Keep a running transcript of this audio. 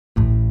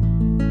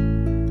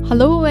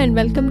Hello and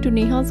welcome to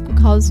Neha's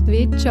Cookhouse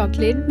with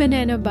Chocolate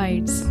Banana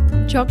Bites.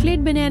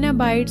 Chocolate banana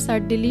bites are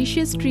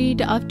delicious treat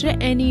after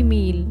any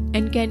meal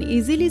and can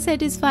easily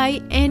satisfy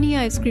any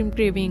ice cream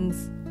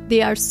cravings.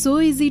 They are so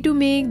easy to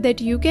make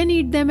that you can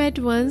eat them at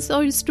once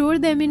or store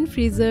them in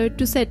freezer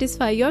to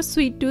satisfy your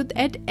sweet tooth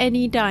at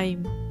any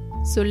time.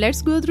 So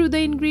let's go through the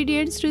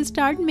ingredients to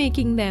start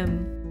making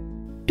them.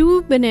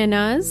 2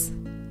 bananas,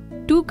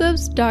 2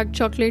 cups dark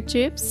chocolate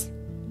chips,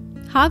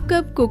 half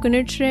cup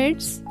coconut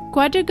shreds,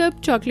 1/4 cup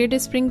chocolate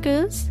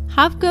sprinkles,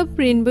 half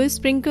cup rainbow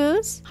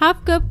sprinkles, half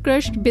cup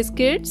crushed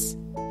biscuits,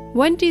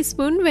 1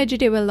 teaspoon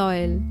vegetable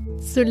oil.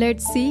 So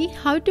let's see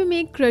how to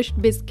make crushed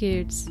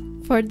biscuits.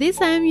 For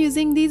this I am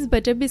using these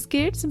butter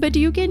biscuits,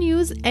 but you can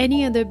use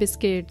any other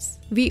biscuits.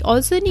 We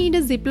also need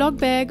a Ziploc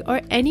bag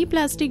or any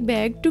plastic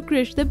bag to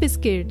crush the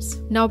biscuits.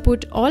 Now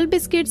put all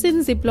biscuits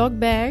in Ziploc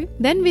bag,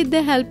 then with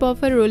the help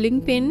of a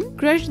rolling pin,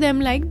 crush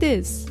them like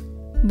this.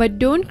 But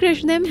don't crush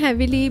them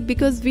heavily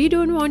because we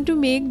don't want to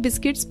make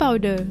biscuits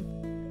powder.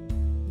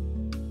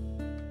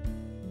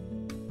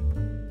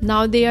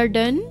 Now they are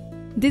done.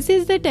 This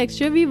is the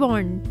texture we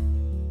want.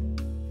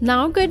 Now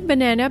cut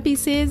banana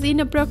pieces in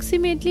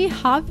approximately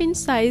 ½ inch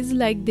size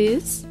like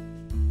this.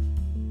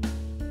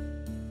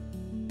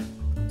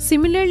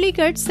 Similarly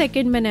cut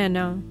second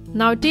banana.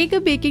 Now take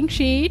a baking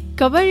sheet,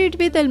 cover it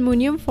with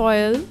aluminum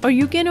foil or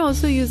you can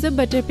also use a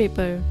butter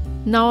paper.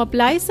 Now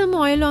apply some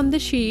oil on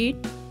the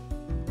sheet.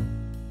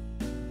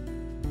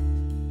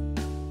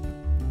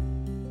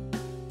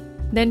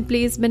 Then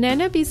place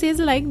banana pieces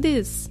like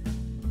this.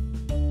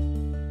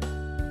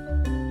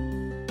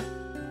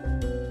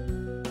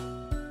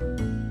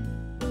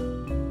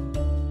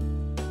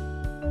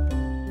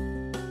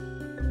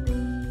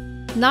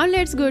 Now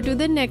let's go to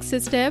the next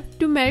step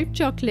to melt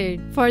chocolate.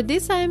 For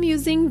this I am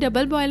using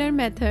double boiler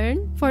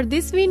method. For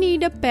this we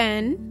need a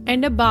pan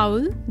and a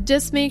bowl.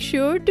 Just make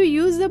sure to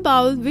use the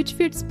bowl which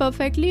fits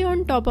perfectly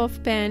on top of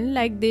pan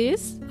like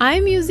this. I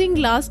am using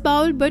glass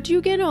bowl but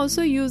you can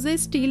also use a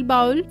steel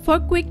bowl for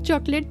quick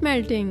chocolate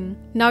melting.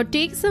 Now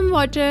take some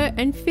water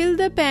and fill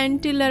the pan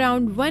till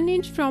around 1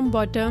 inch from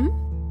bottom.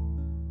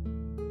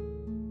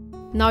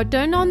 Now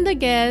turn on the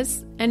gas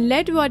and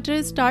let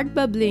water start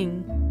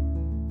bubbling.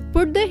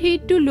 Put the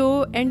heat to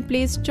low and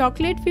place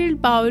chocolate-filled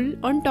bowl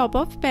on top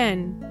of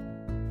pan.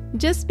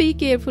 Just be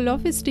careful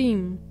of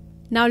steam.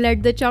 Now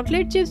let the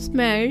chocolate chips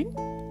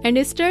melt and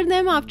stir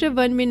them after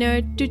 1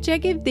 minute to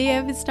check if they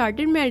have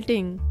started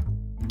melting.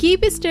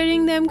 Keep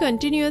stirring them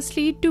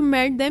continuously to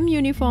melt them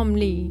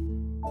uniformly.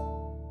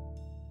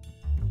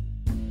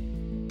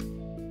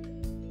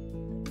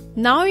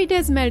 Now it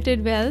has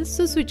melted well,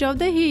 so switch off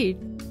the heat.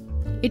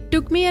 It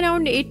took me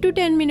around 8 to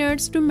 10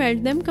 minutes to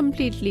melt them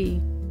completely.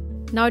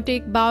 Now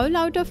take bowl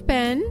out of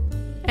pan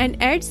and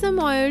add some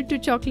oil to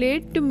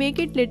chocolate to make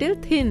it little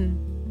thin.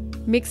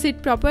 Mix it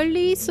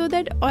properly so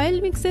that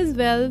oil mixes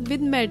well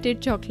with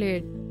melted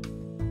chocolate.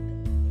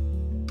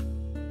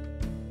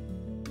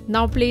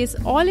 Now place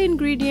all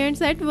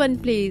ingredients at one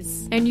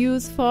place and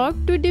use fork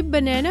to dip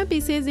banana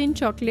pieces in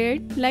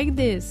chocolate like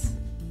this.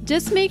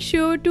 Just make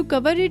sure to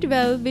cover it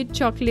well with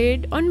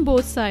chocolate on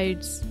both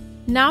sides.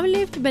 Now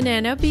lift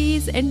banana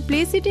piece and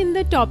place it in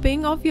the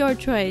topping of your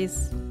choice.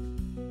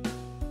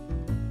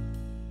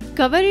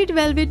 Cover it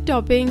well with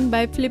topping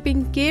by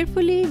flipping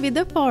carefully with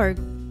a fork.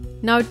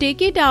 Now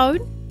take it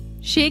out,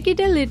 shake it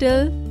a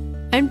little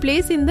and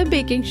place in the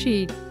baking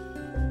sheet.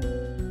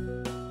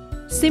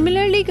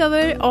 Similarly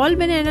cover all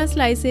banana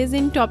slices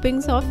in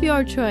toppings of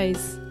your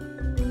choice.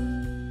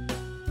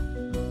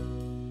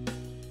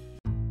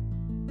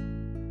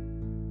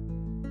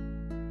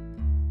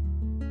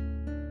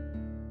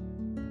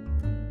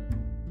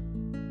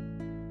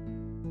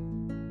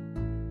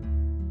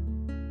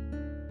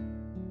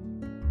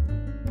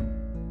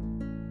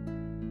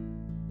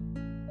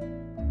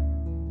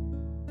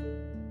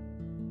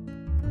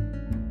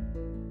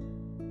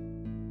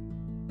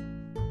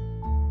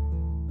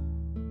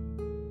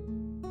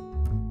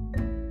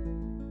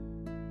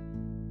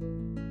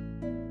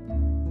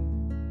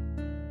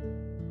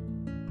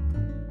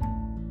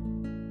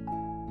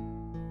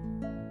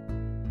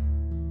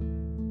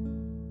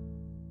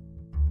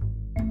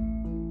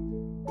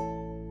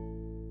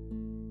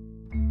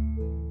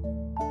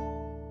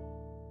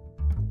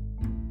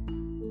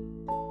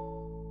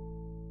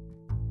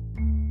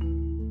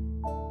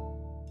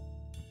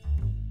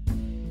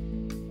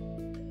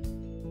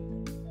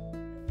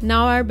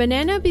 Now our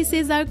banana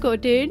pieces are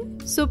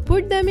coated, so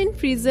put them in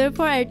freezer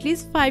for at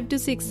least 5 to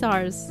 6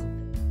 hours.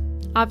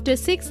 After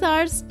 6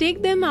 hours,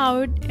 take them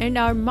out and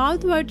our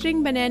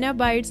mouth-watering banana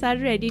bites are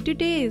ready to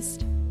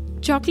taste.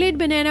 Chocolate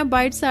banana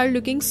bites are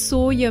looking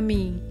so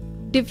yummy.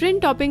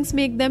 Different toppings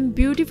make them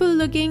beautiful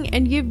looking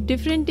and give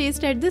different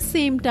taste at the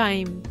same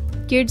time.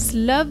 Kids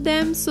love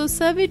them, so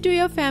serve it to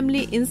your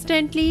family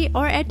instantly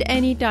or at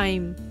any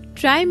time.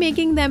 Try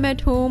making them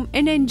at home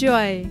and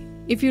enjoy.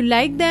 If you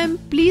like them,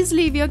 please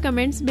leave your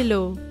comments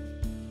below.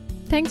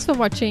 Thanks for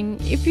watching.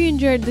 If you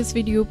enjoyed this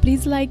video,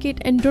 please like it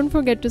and don't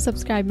forget to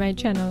subscribe my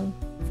channel.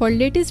 For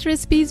latest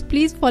recipes,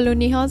 please follow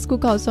Neha's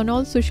Cookhouse on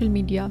all social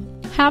media.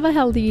 Have a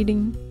healthy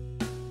eating.